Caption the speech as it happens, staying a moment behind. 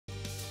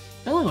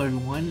Hello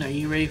everyone, are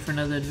you ready for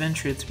another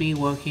adventure? It's me,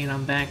 Woki, and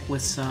I'm back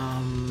with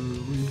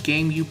some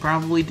game you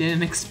probably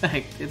didn't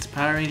expect. It's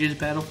Power Rangers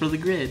Battle for the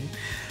Grid.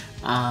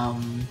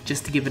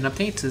 Just to give an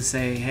update to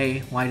say, hey,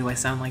 why do I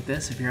sound like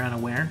this if you're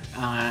unaware?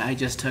 I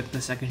just took the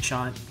second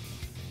shot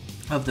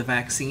of the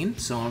vaccine,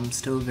 so I'm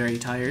still very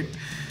tired.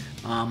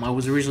 I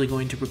was originally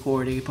going to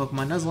record a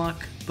Pokemon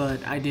Nuzlocke,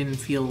 but I didn't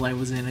feel I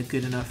was in a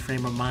good enough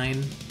frame of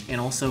mind, and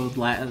also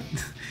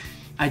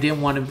I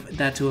didn't want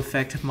that to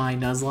affect my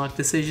Nuzlocke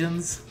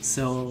decisions,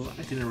 so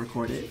I didn't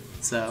record it.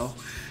 So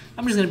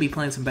I'm just going to be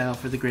playing some Battle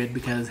for the Grid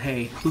because,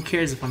 hey, who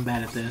cares if I'm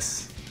bad at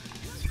this?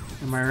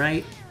 Am I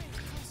right?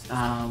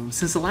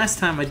 Since the last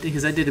time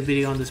because I did a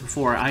video on this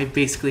before, I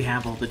basically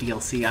have all the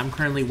DLC. I'm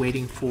currently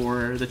waiting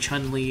for the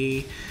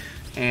Chun-Li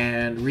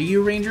and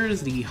Ryu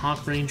Rangers, the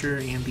Hawk Ranger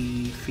and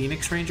the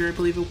Phoenix Ranger, I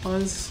believe it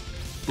was,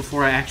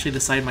 before I actually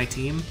decide my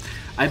team.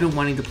 I've been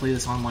wanting to play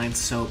this online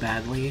so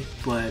badly,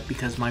 but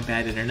because of my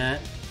bad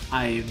internet,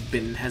 I've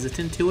been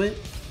hesitant to it,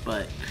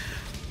 but,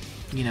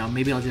 you know,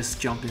 maybe I'll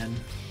just jump in.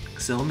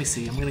 So let me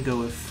see, I'm gonna go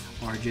with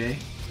RJ.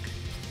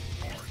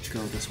 Let's go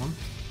with this one.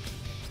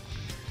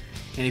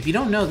 And if you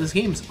don't know, this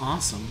game's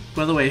awesome.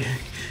 By the way,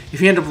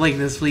 if you end up liking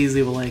this, please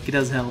leave a like, it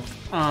does help.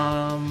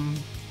 Let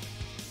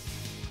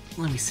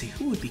me see,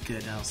 who would be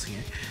good else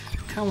here?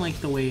 Kinda like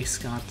the way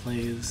Scott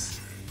plays.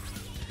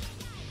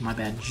 My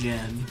bad,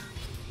 Jen.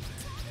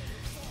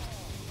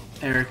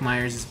 Eric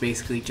Myers is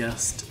basically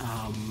just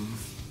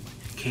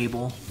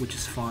Cable, which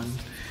is fun.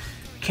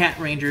 Cat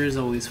Ranger is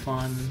always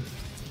fun.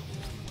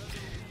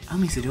 Let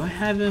me see, do I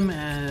have him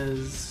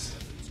as...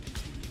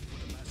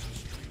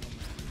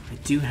 I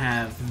do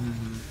have...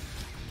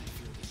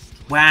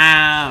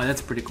 Wow,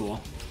 that's pretty cool.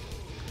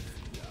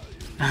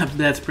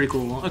 That's pretty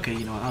cool. Okay,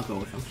 you know what, I'll go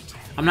with him.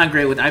 I'm not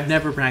great with... I've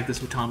never practiced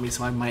with Tommy,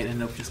 so I might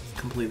end up just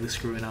completely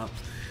screwing up.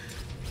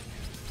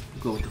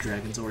 I'll go with the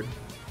Dragon Zord.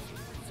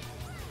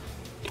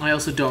 I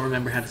also don't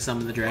remember how to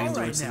summon the Dragon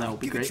Zord, so that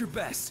would be great. Your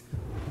best.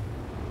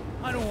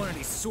 I don't want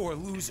any sore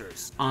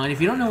losers. And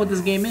if you don't know what this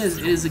game is,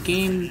 it is a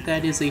game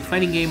that is a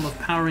fighting game of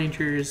Power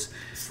Rangers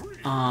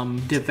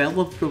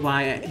developed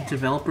by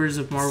developers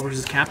of Marvel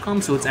vs.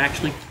 Capcom, so it's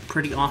actually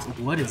pretty awesome.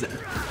 What is it?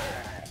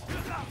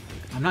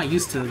 I'm not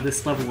used to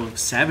this level of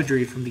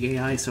savagery from the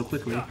AI so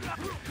quickly.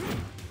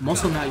 I'm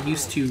also not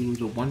used to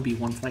the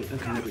 1v1 fight.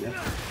 Okay, there we go.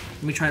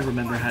 Let me try and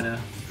remember how to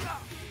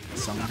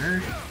summon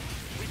her.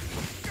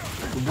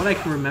 From what I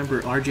can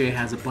remember, RJ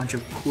has a bunch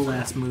of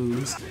cool-ass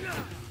moves,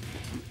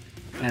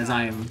 as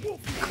I am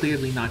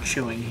clearly not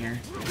showing here.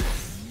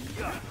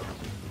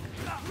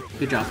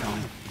 Good job,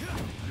 Colin.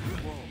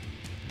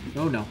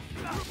 Oh no.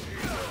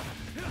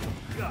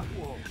 I'm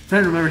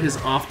trying to remember his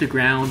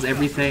off-the-grounds,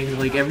 everything,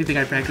 like everything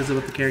I practice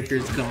about the character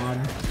is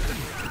gone.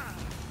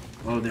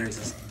 Oh, there's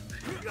his...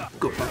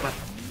 Go, Papa.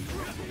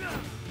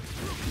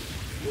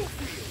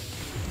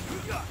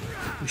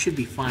 We should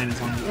be fine as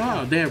long as...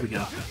 Oh, there we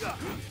go.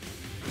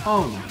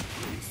 Oh no.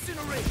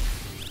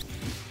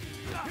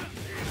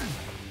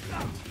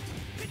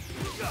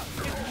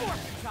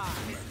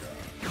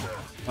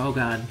 Oh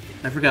god.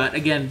 I forgot.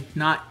 Again,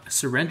 not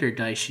surrender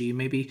Dai Shi.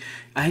 Maybe...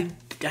 I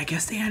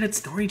guess they added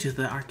story to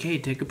the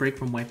arcade. Take a break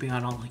from wiping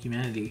out all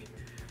humanity.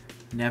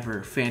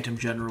 Never. Phantom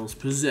Generals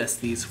possess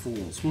these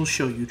fools. We'll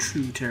show you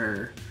true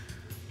terror.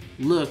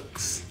 Look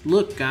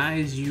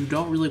guys, you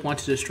don't really want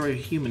to destroy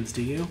humans,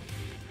 do you?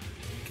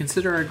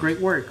 Consider our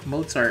great work.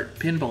 Mozart,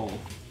 pinball,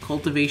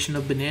 cultivation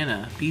of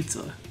banana,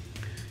 pizza.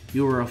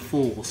 You are a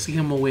fool. See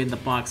him away in the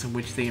box in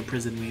which they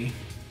imprisoned me.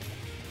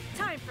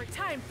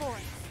 Time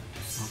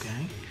Force.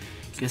 Okay.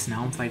 Guess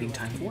now I'm fighting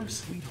Time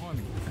Force.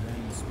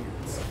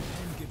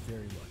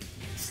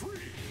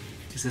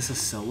 Is this a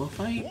solo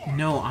fight?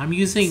 No, I'm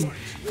using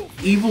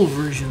evil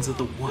versions of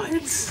the what?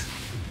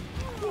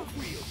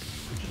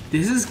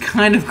 This is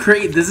kind of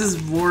great. This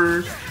is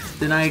more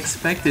than I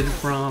expected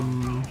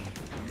from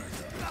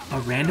a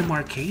random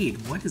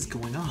arcade. What is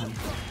going on?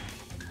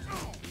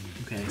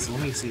 Okay, so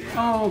let me see.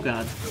 Oh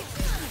god.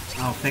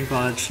 Oh, thank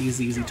god she's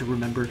easy to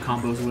remember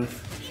combos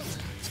with.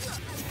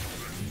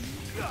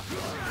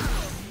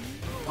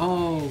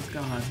 Oh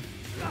god.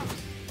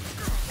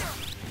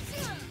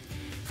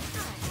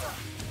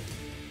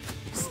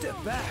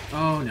 Step back.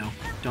 Oh no.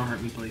 Don't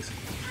hurt me, please.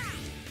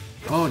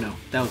 Oh no.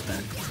 That was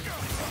bad.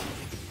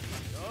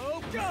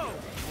 Go.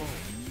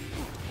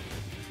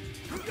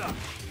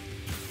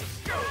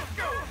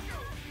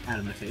 Out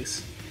of my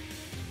face.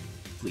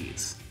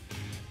 Please.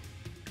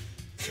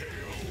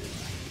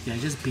 Did I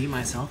just beat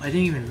myself? I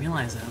didn't even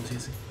realize that I was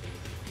using...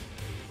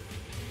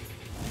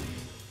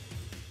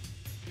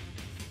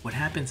 What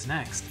happens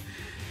next?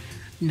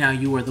 Now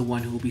you are the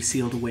one who will be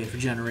sealed away for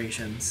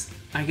generations.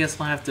 I guess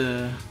we'll have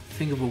to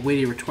think of a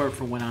witty retort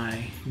for when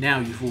I... Now,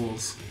 you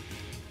fools.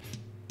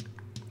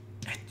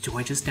 Do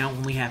I just now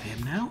only have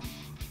him now?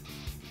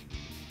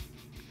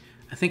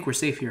 I think we're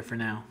safe here for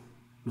now.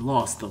 We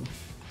lost them.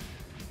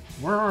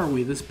 Where are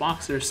we? This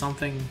box or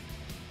something?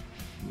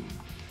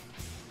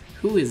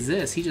 Who is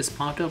this? He just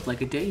popped up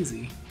like a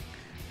daisy.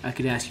 I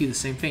could ask you the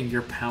same thing.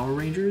 You're Power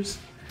Rangers?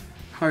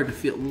 Hard to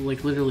feel,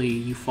 like literally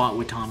you fought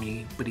with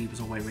Tommy, but he was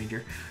a White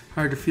Ranger.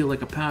 Hard to feel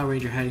like a Power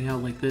Ranger hiding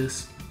out like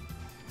this.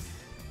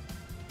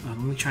 Let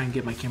me try and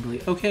get my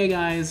Kimberly. Okay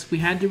guys, we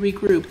had to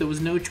regroup, there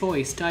was no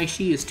choice. Dai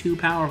Shi is too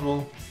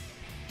powerful.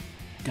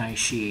 Dai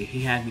Shi,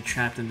 he had me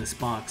trapped in this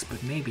box,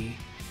 but maybe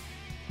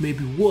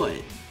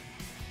what?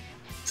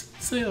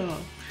 So,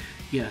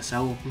 yes, I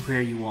will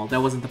prepare you all.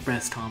 That wasn't the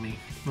best, Tommy.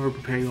 Nor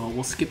prepare you all.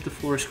 We'll skip the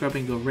floor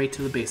scrubbing and go right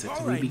to the basics.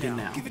 All We right, begin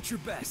now. Give it your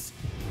best.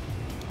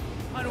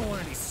 I don't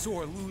want any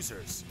sore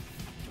losers.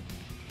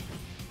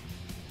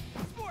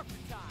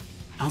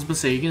 I was gonna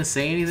say, are you gonna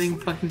say anything,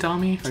 fucking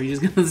Tommy? Or are you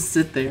just gonna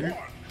sit there?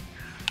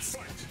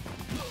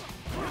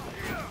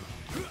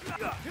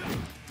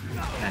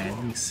 Okay,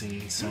 let me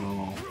see.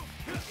 So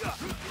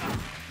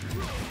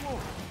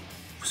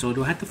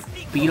do I have to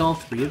beat all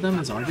three of them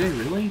as RJ?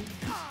 Really?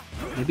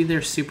 Maybe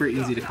they're super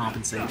easy to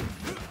compensate.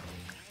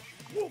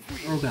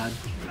 Oh god.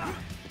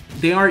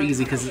 They are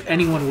easy because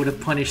anyone would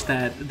have punished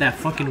that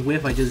fucking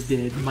whiff I just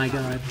did. My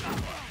god.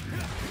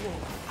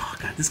 Oh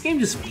god, this game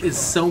just is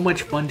so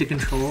much fun to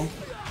control.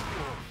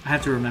 I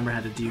have to remember how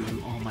to do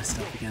all my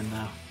stuff again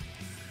though.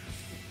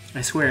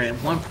 I swear, at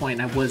one point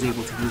I was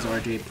able to use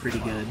RJ pretty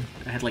good.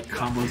 I had like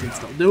combos and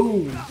stuff.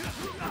 No!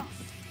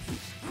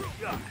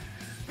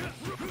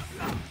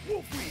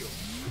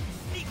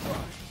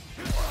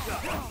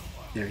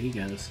 There he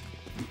goes.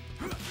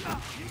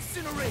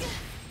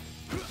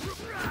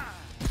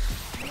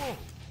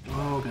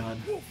 Oh god.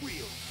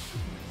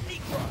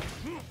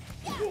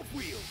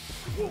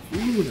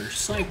 Lunar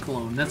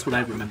Cyclone, that's what I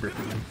remember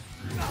from him.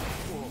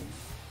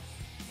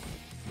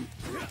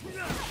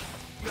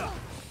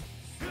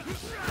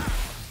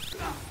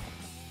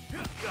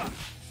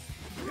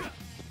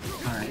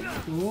 Alright.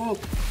 Whoa.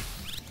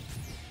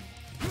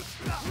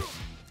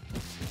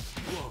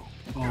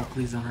 Oh,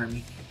 please don't hurt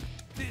me.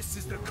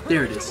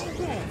 There it is.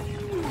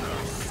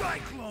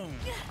 Cyclone.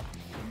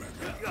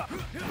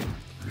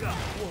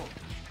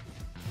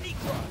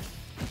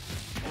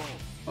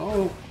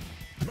 Oh.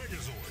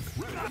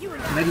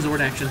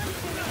 Megazord action.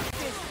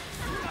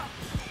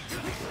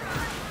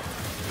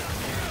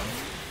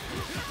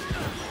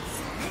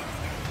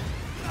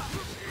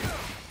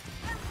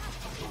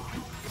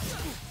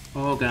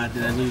 Oh god,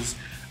 did I lose?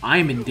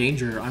 I'm in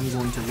danger. I'm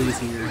going to lose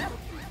here.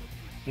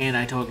 And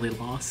I totally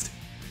lost.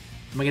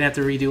 Am I gonna have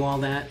to redo all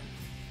that?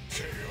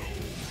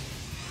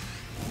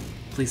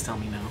 Please tell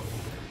me no.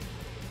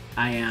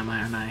 I am,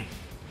 aren't I?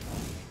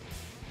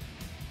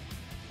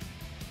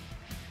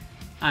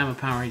 I'm a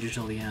Power Ranger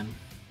till the end.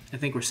 I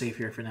think we're safe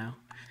here for now.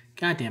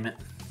 God damn it.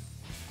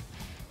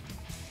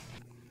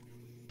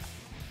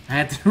 I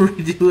had to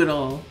redo it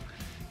all.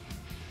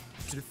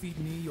 To defeat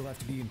me, you'll have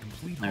to be in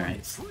complete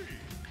Alright.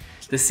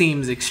 This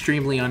seems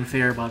extremely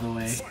unfair, by the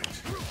way.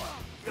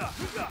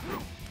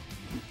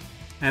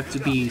 I have to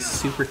be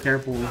super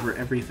careful over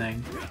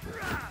everything.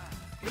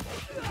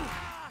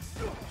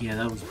 Yeah,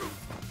 that was...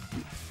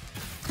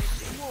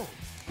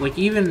 Like,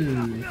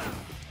 even...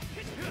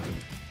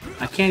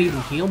 I can't even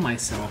heal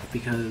myself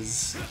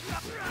because...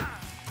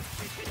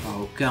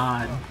 Oh,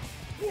 God.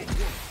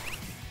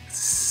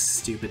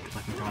 Stupid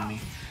fucking Tommy.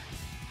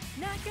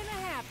 Not gonna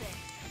happen.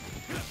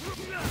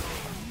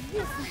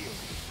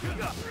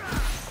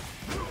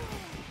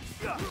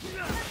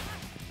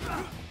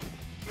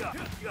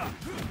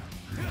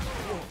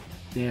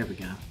 There we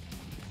go.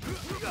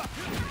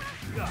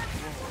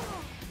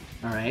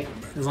 Alright,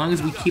 as long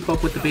as we keep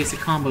up with the basic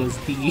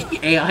combos, the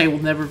AI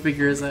will never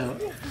figure us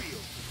out.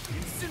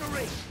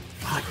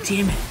 Oh,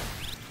 damn it!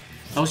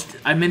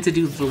 I meant to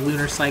do the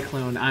Lunar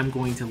Cyclone. I'm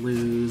going to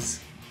lose.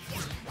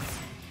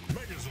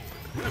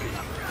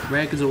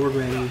 Megazord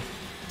ready.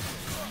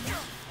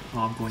 Oh,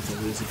 I'm going to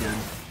lose again.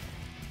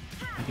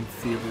 I can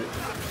feel it.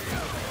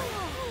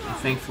 And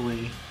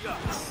thankfully,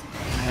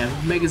 I have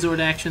Megazord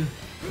action.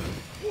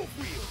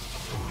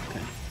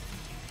 Okay.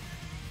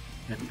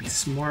 You have to be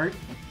smart.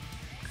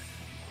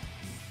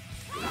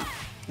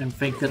 And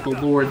thank that the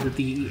Lord that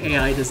the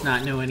AI does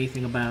not know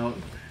anything about.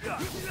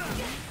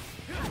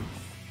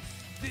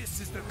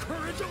 This is the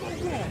courage of a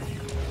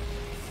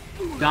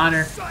wolf. Got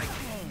her.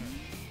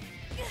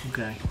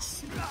 Okay.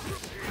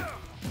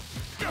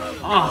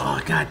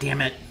 Oh, god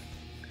damn it.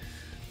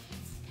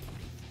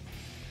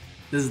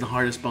 This is the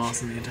hardest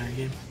boss in the entire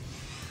game.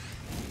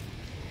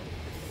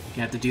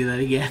 You have to do that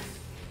again.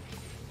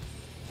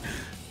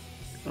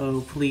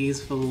 Oh,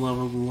 please, for the love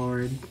of the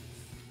Lord.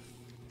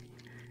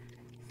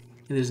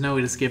 And there's no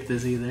way to skip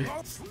this either.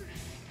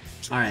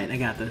 Alright, I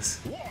got this.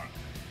 You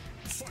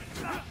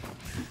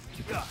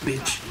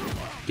bitch.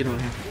 Get over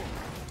here.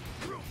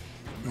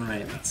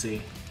 Alright, let's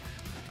see.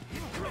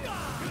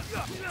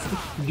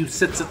 You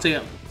sit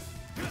up.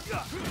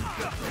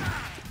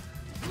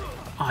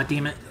 Aw,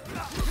 damn it.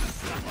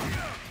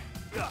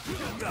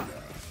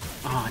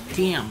 Aw,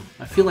 damn.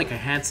 I feel like I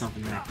had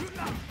something there.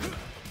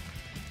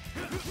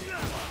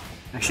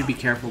 I should be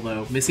careful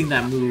though. Missing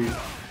that move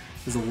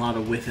is a lot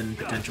of whiffing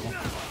potential.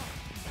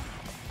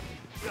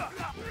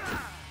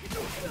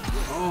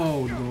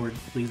 Oh lord,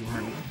 please don't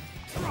hurt me.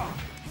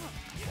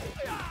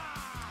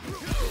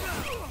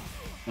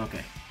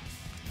 Okay.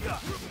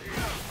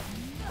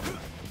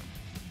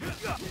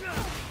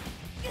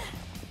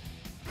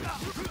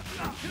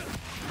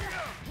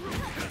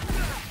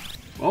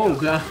 Oh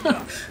god.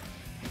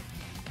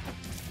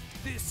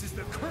 This is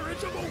the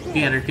courage of a warrior.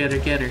 Get her, get her,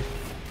 get her.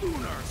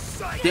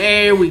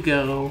 There we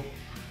go.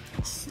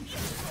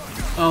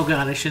 Oh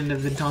god, I shouldn't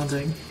have been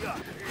taunting.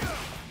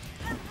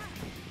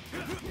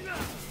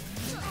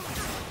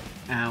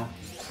 Ow.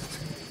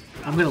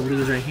 I'm gonna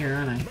lose right here,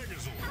 aren't I?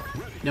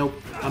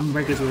 Nope, I'm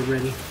Megazord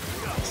ready.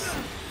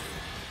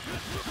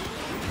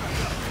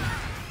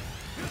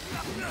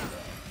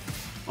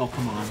 Oh,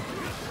 come on.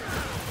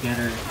 Get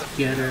her,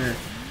 get her.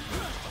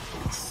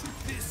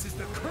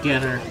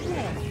 Get her.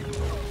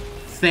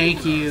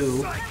 Thank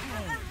you.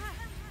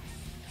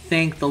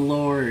 Thank the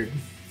Lord.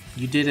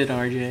 You did it,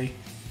 RJ.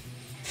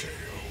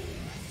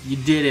 You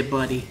did it,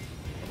 buddy.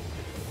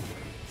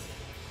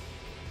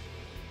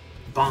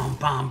 Bum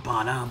bum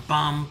ba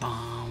bum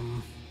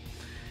bum.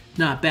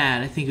 Not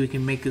bad. I think we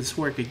can make this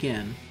work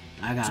again.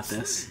 I got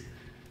this.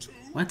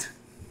 What?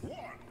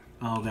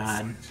 Oh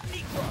god.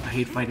 I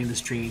hate fighting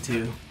this trainee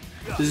too.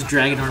 This is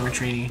Dragon Armor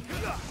trainee.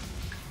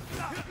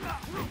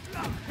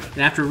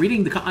 And after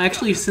reading the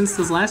actually since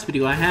this last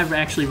video, I have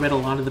actually read a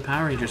lot of the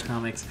Power Rangers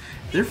comics.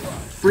 They're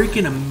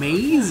freaking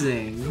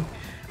amazing.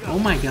 Oh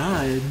my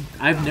god.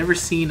 I've never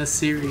seen a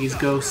series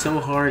go so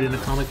hard in a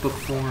comic book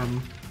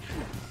form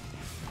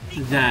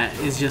that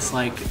is just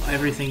like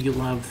everything you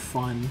love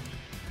fun.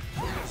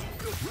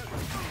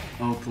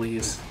 Oh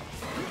please.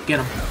 Get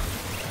him.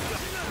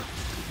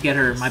 Get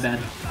her, my bad.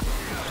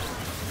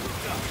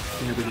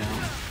 There we go.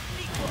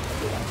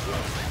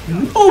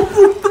 Oh,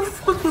 what the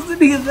fuck was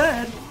any of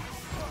that?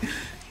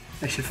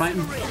 I should find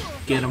him.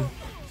 Get him.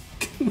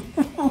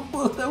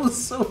 That was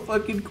so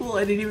fucking cool.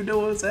 I didn't even know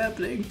what was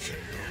happening.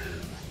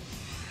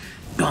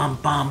 Bum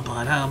bum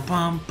ba dum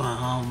bum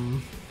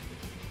bum.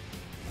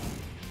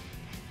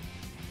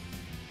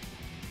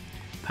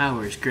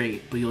 Power is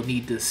great, but you'll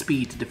need the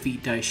speed to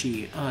defeat Dai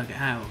Shi. Ugh,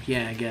 ow.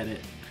 Yeah, I get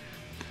it.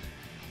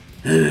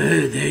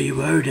 There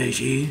you are, Dai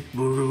Shi.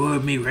 Will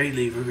reward me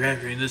greatly for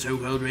capturing the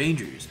so-called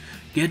Rangers.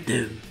 Get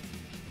them.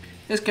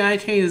 This guy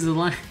changes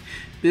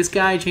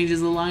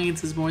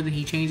alliances more than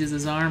he changes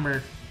his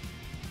armor.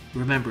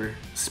 Remember,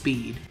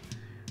 speed.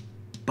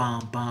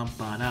 Bum bum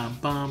ba dum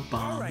bum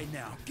bum. All right,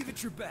 now give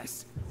it your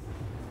best.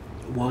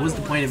 What was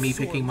the point of me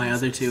picking my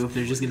other two if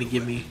they're just gonna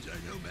give me?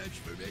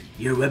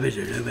 Your weapons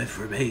are no match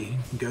for me.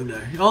 Go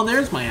there. Oh,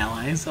 there's my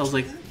allies. I was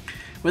like,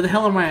 where the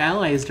hell are my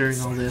allies during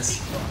all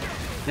this?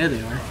 There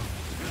they are.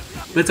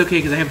 But it's okay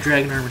because I have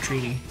Dragon Armor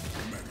trainee.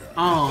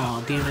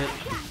 Oh, damn it.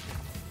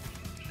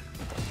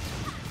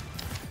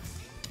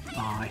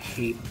 Oh, I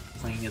hate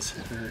playing as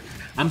her.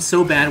 I'm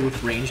so bad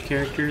with range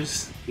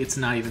characters. It's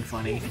not even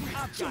funny.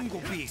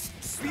 Jungle Beast,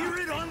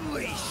 Spirit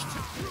Unleashed.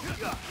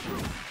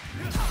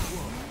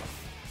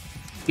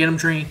 Get him,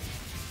 trainee.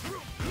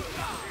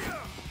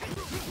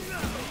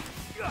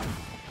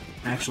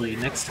 Actually,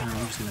 next time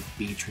I'm just gonna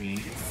be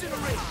trainee.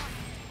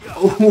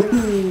 Oh,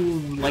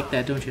 like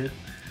that, don't you?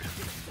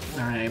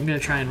 Alright, I'm gonna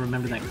try and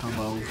remember that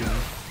combo I was doing.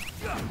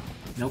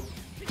 Nope.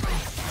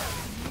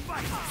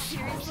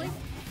 Seriously?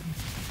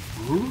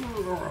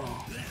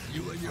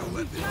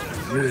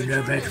 You're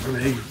no match for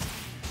me.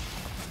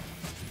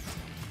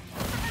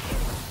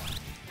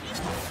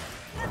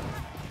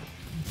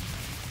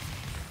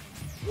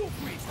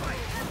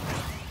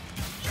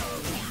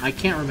 I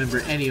can't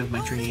remember any of my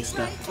trainee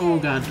stuff. Oh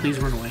god, please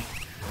run away.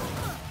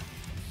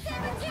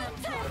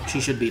 She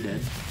should be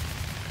dead.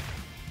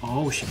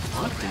 Oh, she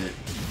blocked it.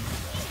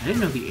 I didn't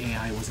know the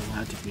AI was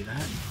allowed to do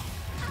that.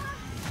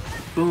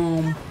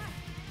 Boom.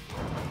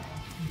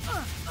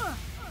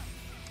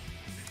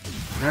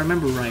 If I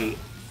remember right.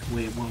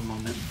 Wait, one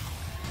moment.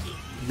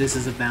 This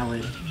is a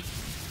valid.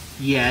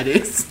 Yeah, it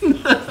is.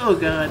 Oh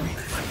god.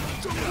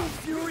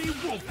 Fury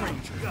Wolf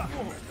Ranger.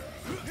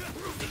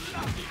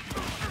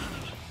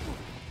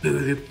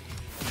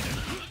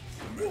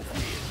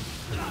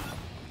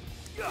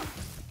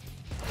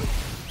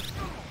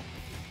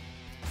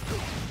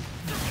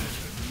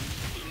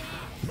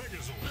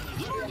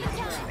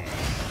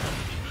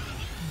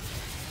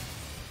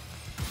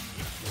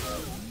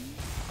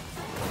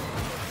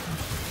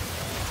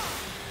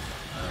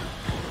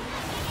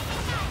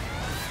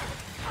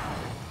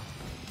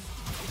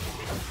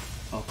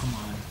 Oh, come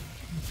on.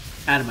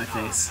 Out of my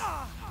face.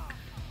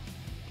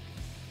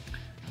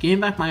 Give me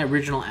back my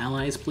original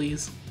allies,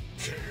 please.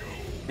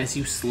 As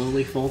you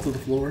slowly fall to the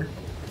floor.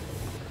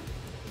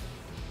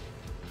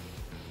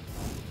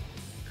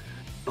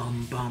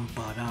 Bum bum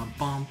ba dum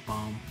bum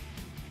bum.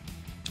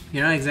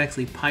 You're not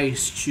exactly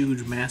pious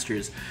huge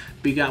masters,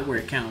 but you got where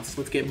it counts.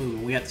 Let's get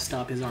moving. We have to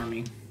stop his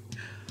army.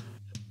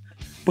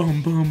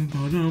 Bum bum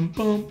ba dum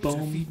bum To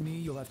bum. defeat me,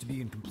 you'll have to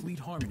be in complete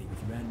harmony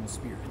with your animal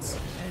spirits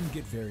and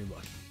get very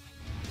lucky.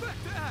 Back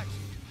to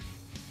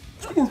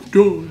action. We're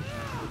done.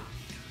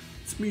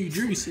 It's me,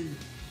 Jason.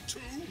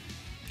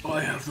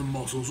 I have the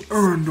muscles,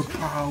 earn the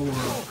power.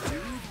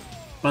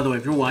 By the way,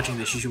 if you're watching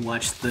this, you should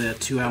watch the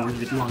 2-hour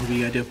long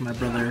video I did with my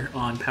brother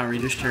on Power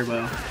Rangers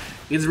Turbo.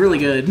 It's really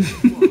good.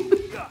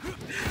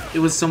 It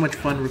was so much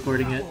fun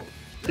recording it.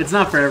 It's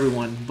not for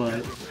everyone,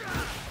 but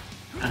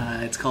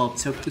it's called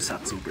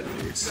Tokusatsu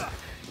Brothers.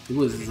 It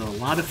was a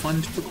lot of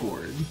fun to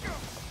record,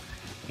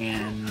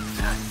 and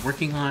I'm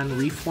working on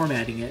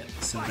reformatting it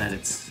so that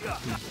it's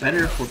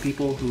better for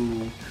people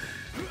who...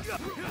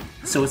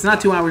 So it's not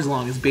 2 hours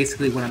long, is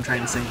basically what I'm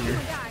trying to say here.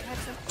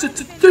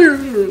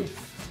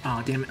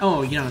 Oh, damn it.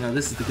 Oh, no,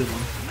 this is the good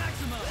one.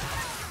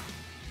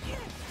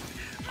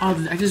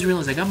 Oh, I just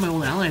realized I got my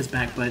old allies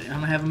back, but I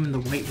don't have them in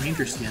the White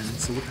Ranger skin,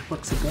 so what the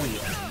fuck's the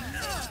point?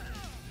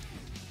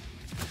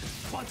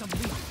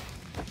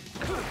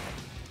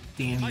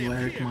 Damn you,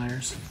 Eric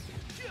Myers.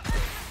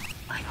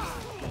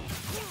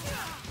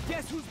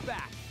 Guess who's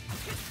back?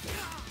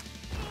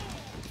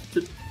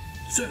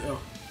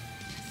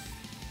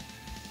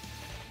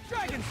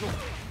 Dragon Sword.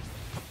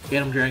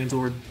 Get him, Dragon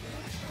Sword.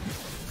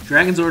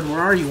 Dragon Sword,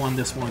 where are you on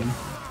this one,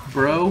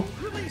 bro?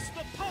 Release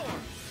the power.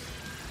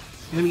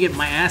 I'm gonna get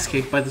my ass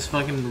kicked by this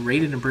fucking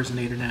Raiden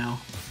impersonator now.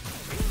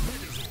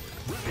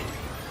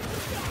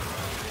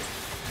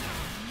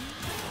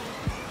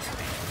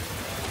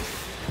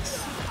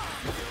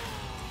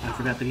 I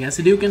forgot that he has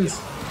Hadoukens.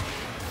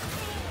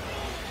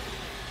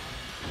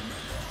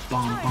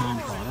 Bom, bom,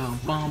 bom,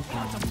 bom,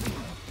 bom.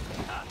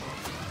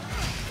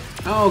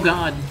 Oh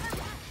god.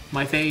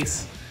 My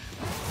face.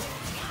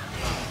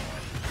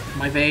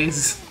 My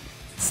face.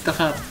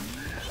 Stop.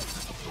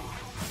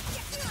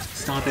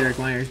 Stop, Eric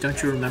Myers.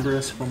 Don't you remember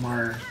us from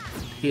our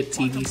hit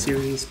TV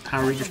series,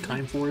 Power Rangers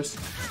Time Force?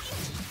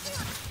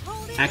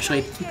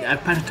 Actually,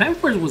 Time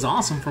Force was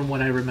awesome from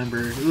what I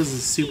remember. It was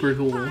super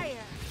cool.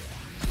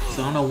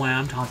 So I don't know why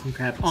I'm talking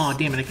crap. Oh,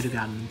 damn it, I could have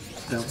gotten...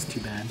 That was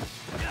too bad.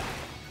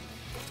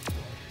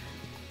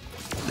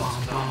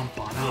 Bom, bom,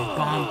 bom,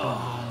 bom,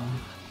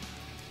 bom.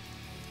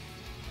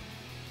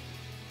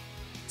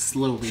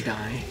 Slowly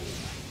die.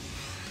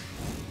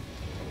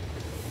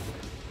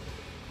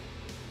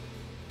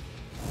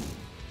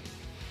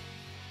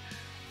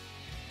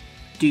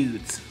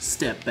 Dudes,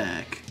 step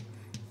back.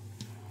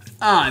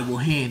 I will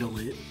handle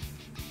it.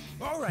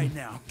 All right,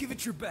 now, give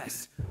it your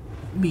best.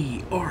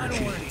 Me, I don't want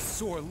any RJ.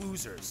 sore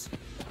losers.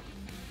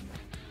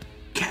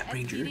 Cat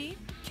Ranger. SPD,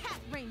 Cat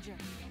Ranger.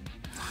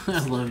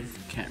 I love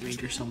Cat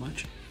Ranger so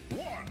much.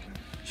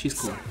 She's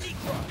cool.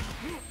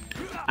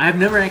 I've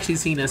never actually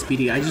seen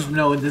SPD. I just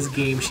know in this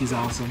game she's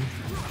awesome.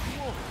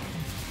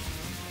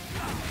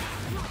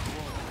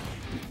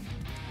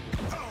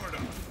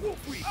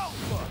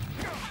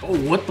 Oh,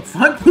 what the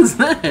fuck was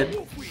that?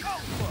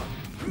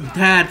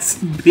 That's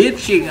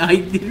bitching. I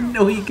didn't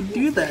know he could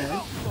do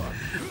that.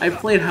 I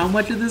played how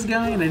much of this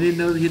guy and I didn't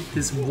know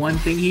this one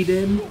thing he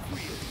did.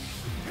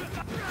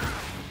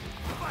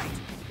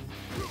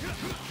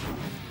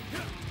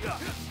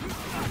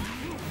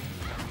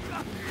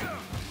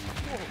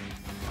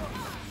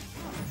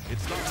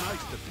 It's not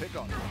nice to pick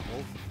on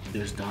people.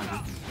 There's Doggy.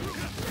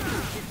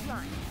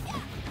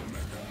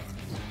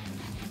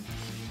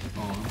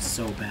 Oh, I'm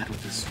so bad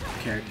with this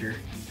character.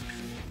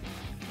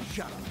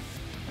 Shut up.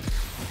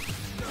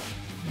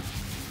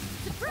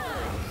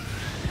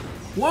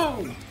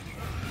 Whoa!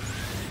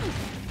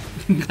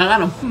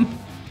 Got him!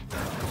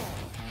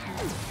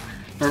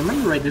 If I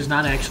remember right, there's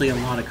not actually a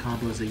lot of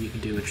combos that you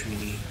can do with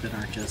Trini that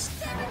aren't just...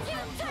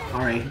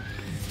 Alright.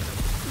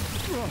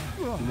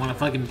 You wanna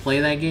fucking play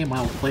that game?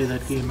 I will play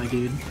that game, my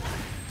dude.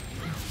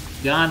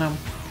 Got him!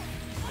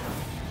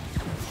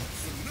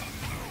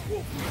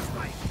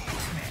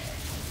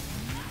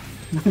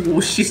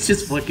 Well, she's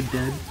just fucking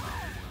dead.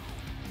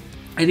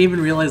 I didn't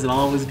even realize that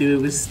all I was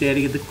doing was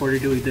standing in the corner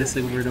doing this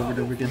over and over and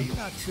over again.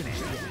 Not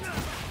finished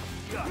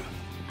yet.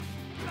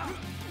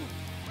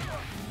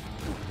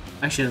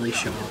 I should at least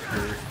show off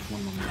her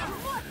one moment.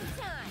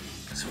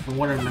 'Cause from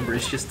what I remember,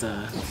 it's just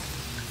a...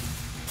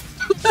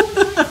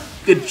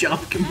 Good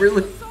job,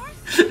 Kimberly.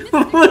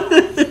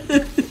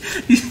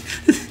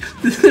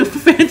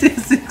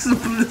 Fantastic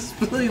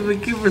display by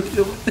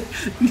Kimberly.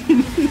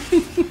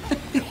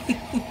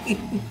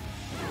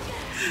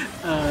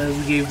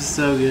 This game's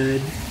so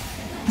good.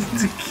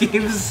 This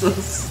game's so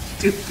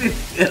stupid,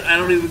 and I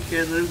don't even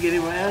care that I'm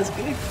getting my ass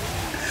kicked.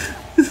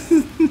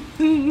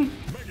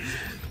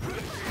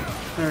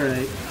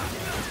 Alright.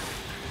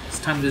 It's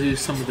time to do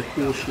some of the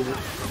cool shit.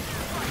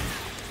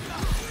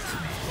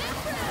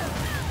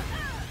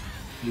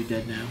 You're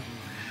dead now.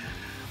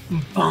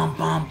 Bum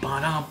bum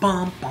ba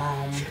bum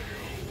bum.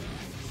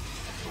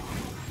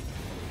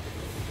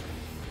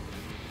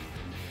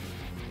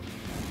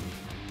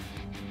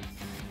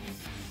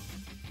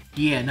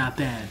 Yeah, not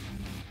bad.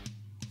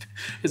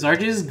 Is RJ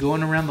just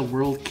going around the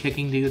world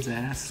kicking dudes'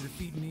 ass? To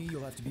defeat me,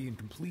 you'll have to be in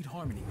complete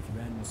harmony with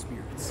your animal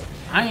spirits.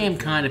 I am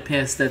kind of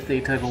pissed that they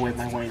took away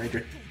my White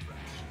Ranger.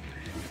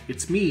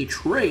 It's me,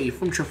 Trey,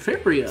 from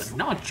Treferia,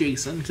 not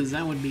Jason, because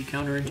that would be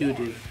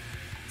counterintuitive.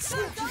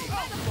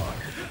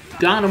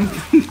 Got him!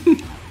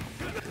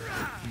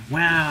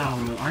 Wow,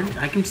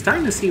 I'm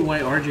starting to see why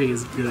RJ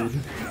is good.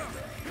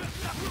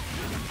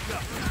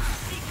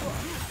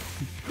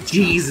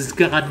 Jesus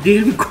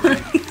goddamn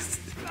Christ!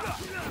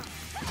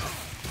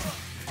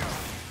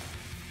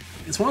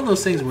 It's one of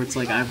those things where it's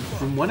like,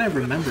 from what I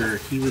remember,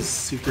 he was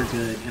super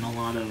good in a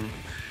lot of,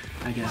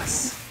 I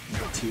guess,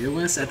 tier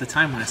lists at the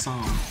time when I saw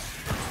him.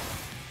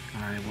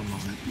 Alright, one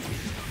moment.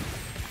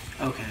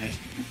 Okay.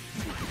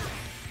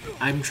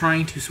 I'm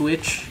trying to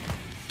switch.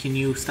 Can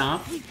you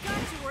stop?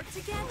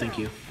 Thank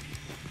you.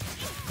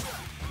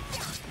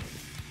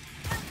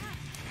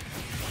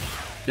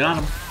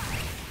 Got him.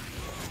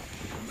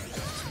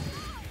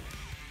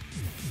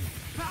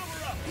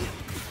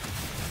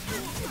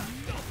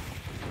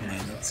 Okay,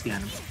 let's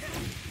get him.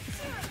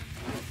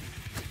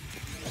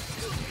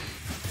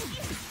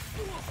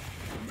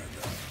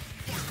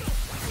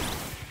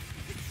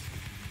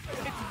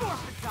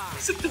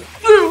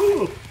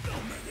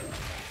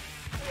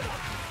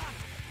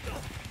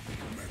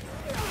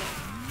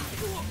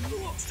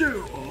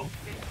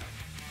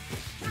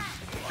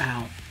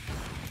 Ow.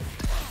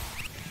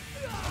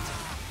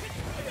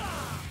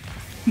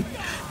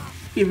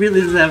 He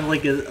really does have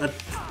like a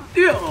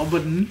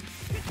button.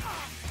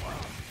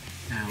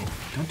 Ow.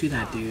 Don't do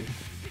that, dude.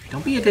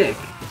 Don't be a dick.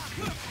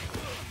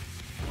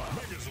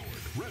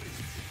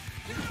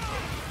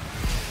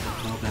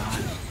 Oh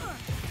god.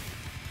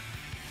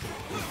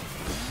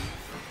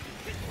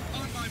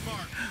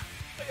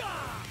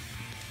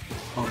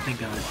 Oh, thank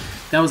god.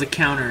 That was a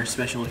counter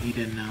special if you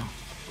didn't know.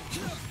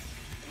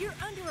 You're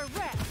under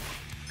arrest.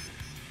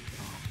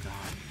 Oh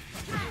god.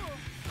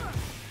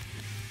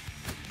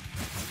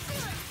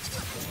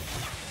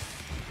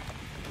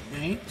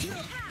 Okay.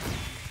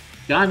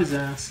 Got his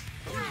ass.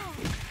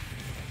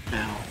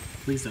 Ow.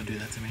 Please don't do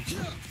that to me.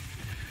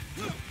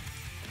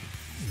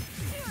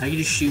 I can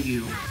just shoot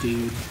you,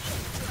 dude.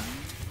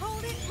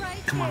 Hold it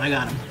right Come on, I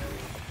got him.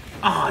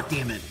 Ah,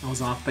 damn it. I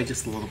was off by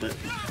just a little bit.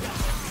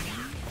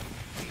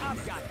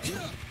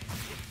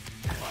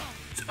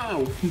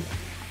 Oh!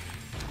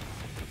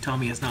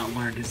 Tommy has not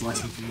learned his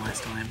lesson from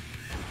last time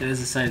and has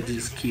decided to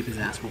just keep his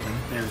ass whooping.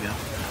 There we go.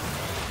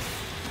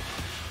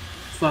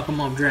 Fuck him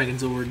up, Dragon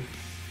Zord.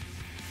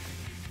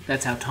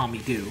 That's how Tommy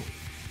do.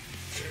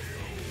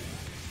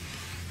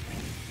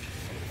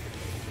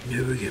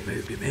 Never get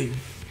back to me.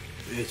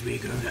 It's me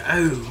going,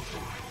 oh!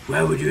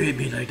 Why would you hit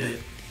me like that?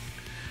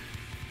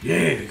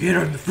 Yeah, get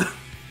on the phone.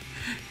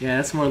 Yeah,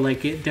 that's more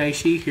like it. Dai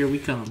Shi, here we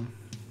come.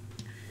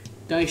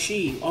 Dai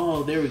Shi.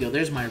 Oh, there we go.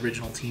 There's my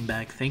original team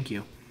back. Thank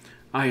you.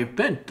 I have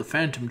bent the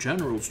Phantom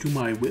Generals to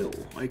my will.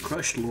 I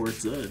crushed Lord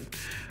Zed.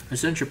 I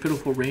sent your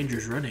pitiful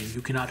rangers running.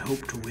 You cannot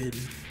hope to win.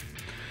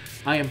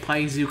 I am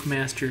Paizook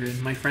Master,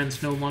 and my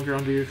friends no longer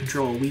under your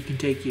control. We can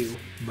take you,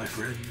 my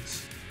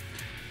friends.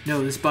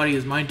 No, this body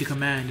is mine to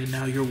command, and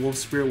now your wolf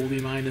spirit will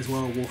be mine as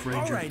well, Wolf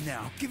Ranger. Alright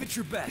now, give it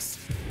your best.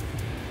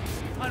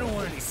 I don't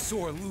want any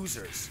sore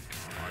losers.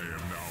 I am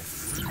now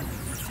filled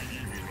with the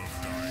evil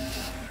of dying.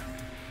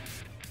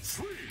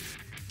 3,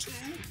 2,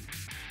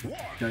 1.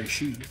 Dai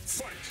Shi.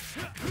 Fight!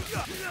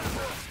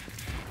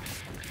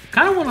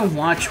 Kind of want to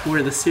watch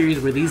where the series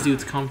where these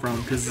dudes come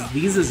from, because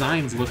these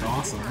designs look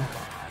awesome.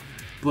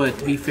 But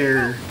to be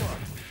fair,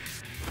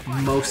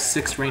 most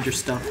Sixth Ranger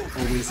stuff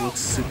always looks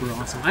super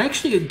awesome. I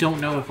actually don't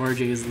know if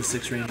RJ is the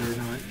Sixth Ranger or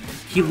not.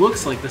 He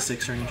looks like the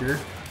Sixth Ranger,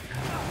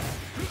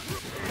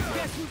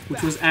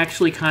 which was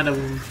actually kind of...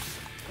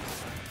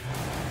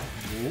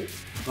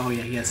 Oh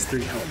yeah, he has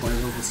 3 health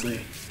bars,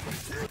 obviously.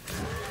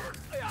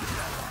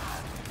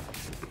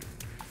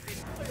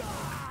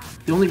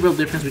 The only real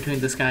difference between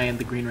this guy and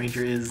the Green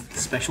Ranger is the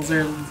specials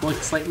are like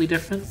slightly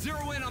different.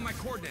 Zero in on my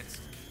coordinates.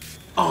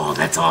 Oh,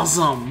 that's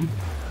awesome!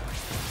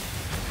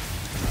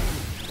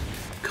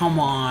 Come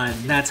on,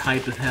 that's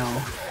hype as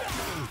hell.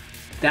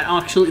 That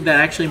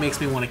actually makes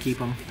me want to keep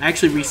him. I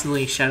actually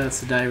recently, shoutouts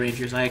to Dai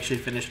Rangers, I actually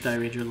finished Dai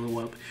Ranger Little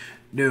Whelp.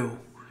 No,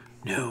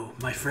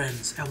 my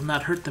friends, I will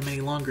not hurt them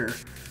any longer.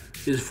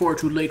 It is far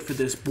too late for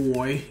this,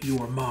 boy. You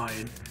are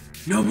mine.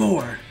 No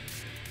more!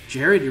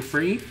 Jared, you're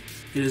free?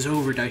 It is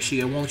over, Dai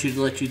Shi. I want you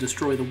to let you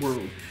destroy the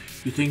world.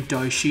 You think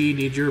Dai Shi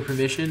needs your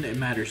permission? It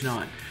matters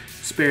not.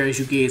 Spare as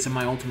you gaze at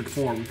my ultimate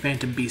form,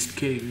 Phantom Beast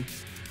King.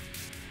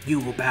 You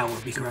will bow or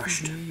be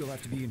crushed. Today you'll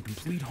have to be in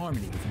complete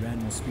harmony with your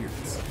animal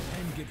spirits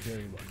and get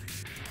very lucky.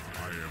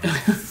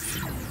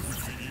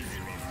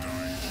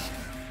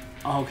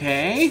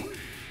 Okay.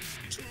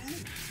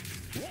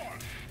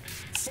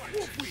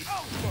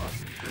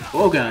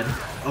 Oh god.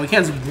 Oh, he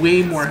has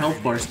way more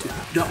health bars too.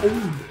 Oh,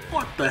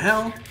 what the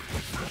hell?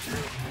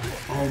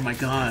 Oh my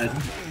god.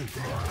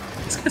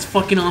 This guy's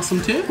fucking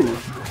awesome too.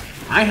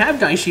 I have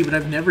Dai Shi, but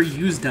I've never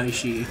used Dai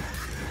Shi.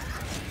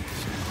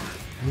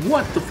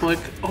 What the fuck?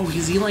 Oh,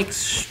 is he like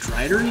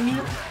Stridering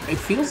it? It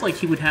feels like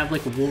he would have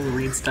like a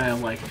Wolverine style,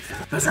 like.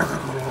 I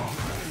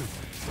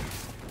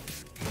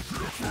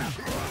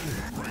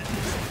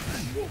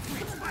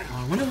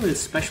wonder what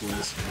his special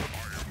is.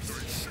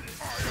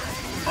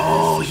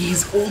 Oh,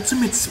 he's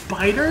Ultimate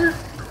Spider?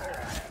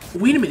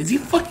 Wait a minute, is he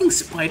fucking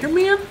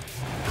Spider-Man?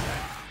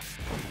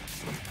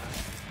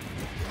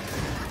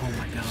 Oh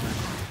my god.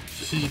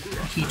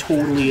 He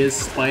totally is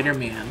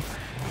Spider-Man.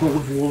 But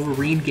with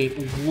Wolverine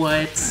game.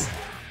 What?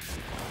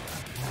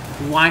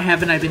 Why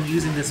haven't I been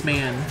using this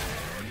man?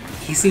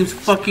 He seems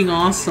fucking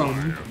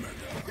awesome.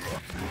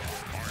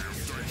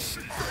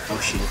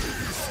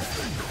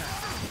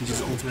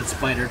 Ultimate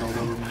Spider all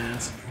over my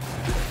ass.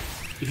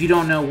 If you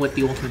don't know what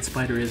the Ultimate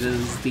Spider is, it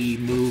is the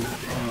move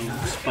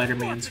of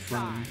Spider-Man's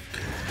from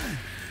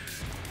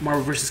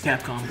Marvel vs.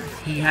 Capcom.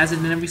 He has it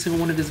in every single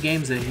one of his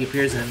games that he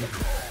appears in.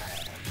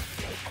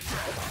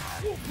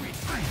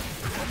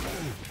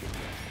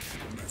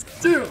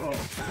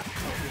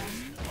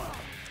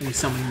 Let me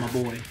summon my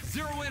boy.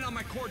 Zero in on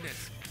my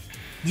coordinates.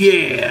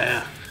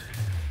 Yeah!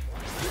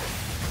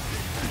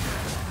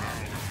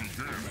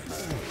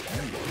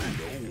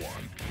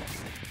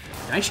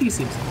 Dai Shi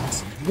seems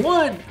awesome.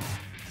 What?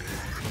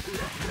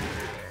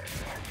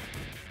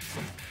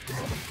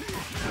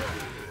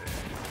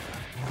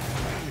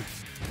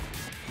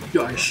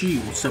 Dai Shi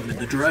will summon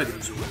the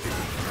dragons.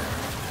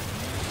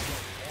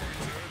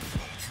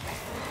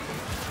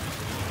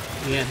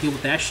 Yeah, deal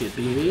with that shit,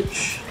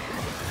 bitch.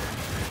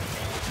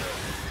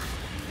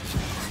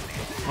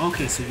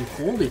 Okay, so you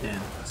hold it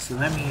in. So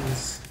that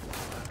means...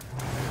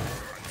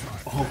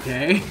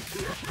 Okay.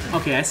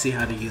 Okay, I see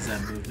how to use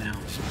that move now.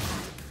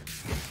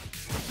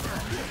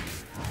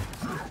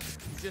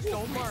 Just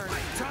don't learn.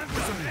 Time for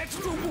some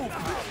extra wolf.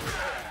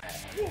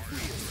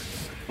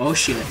 Oh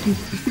shit.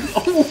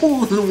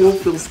 Oh, the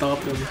wolf will stop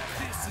him.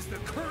 This is the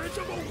courage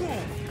of a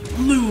wolf.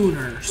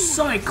 Lunar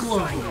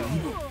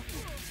Cyclone.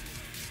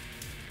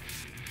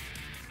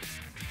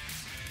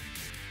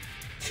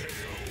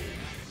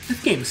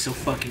 This game is so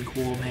fucking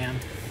cool, man.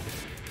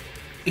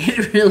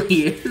 It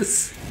really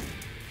is.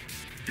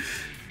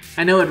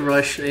 I know it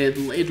launched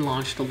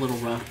a little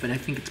rough, but I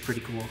think it's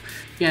pretty cool.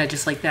 Yeah,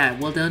 just like that.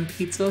 Well done,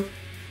 pizza.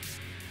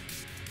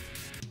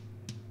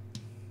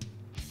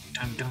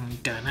 Dun dun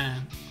dun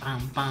dun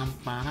bum bum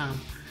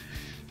bum.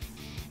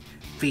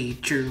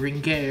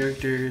 Featuring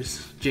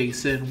characters,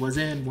 Jason was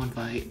in one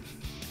fight.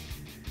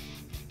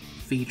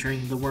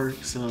 Featuring the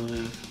works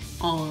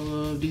of all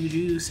of Did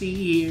You See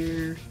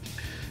Here,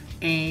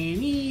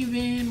 and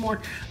even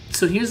more.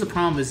 So here's the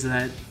problem: is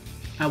that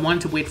I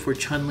wanted to wait for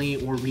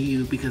Chun-Li or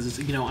Ryu because,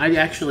 you know,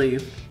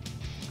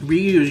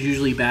 Ryu is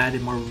usually bad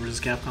in Marvel vs.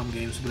 Capcom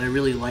games, but I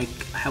really like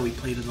how he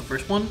played in the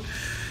first one.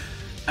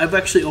 I've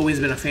actually always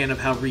been a fan of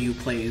how Ryu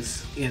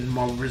plays in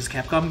Marvel vs.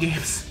 Capcom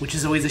games, which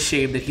is always a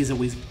shame that he's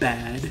always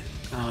bad.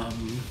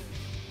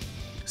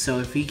 So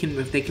if they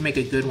can make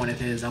a good one of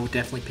his, I would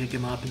definitely pick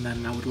him up, and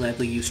then I would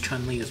gladly use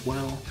Chun-Li as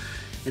well.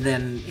 And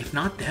then if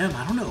not them,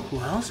 I don't know who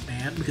else,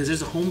 man, because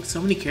there's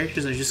so many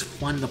characters that are just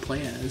fun to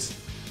play as.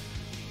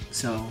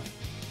 So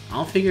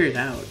I'll figure it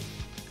out.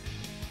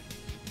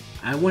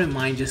 I wouldn't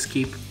mind just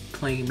keep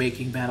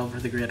making Battle for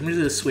the Grid. I'm just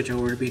gonna switch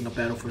over to being a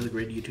Battle for the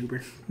Grid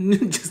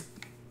YouTuber. Just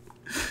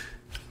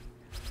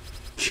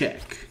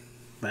check.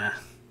 Bah.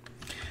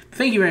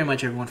 Thank you very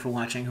much, everyone, for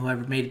watching,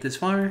 whoever made it this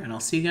far, and I'll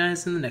see you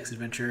guys in the next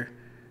adventure.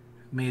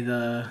 May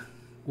the...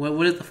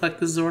 What did the fuck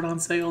does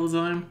Zordon say all the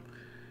time?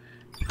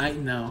 I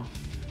know.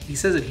 He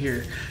says it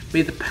here.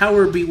 May the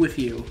power be with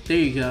you. There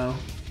you go.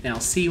 And I'll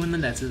see you in the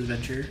next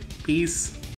adventure. Peace.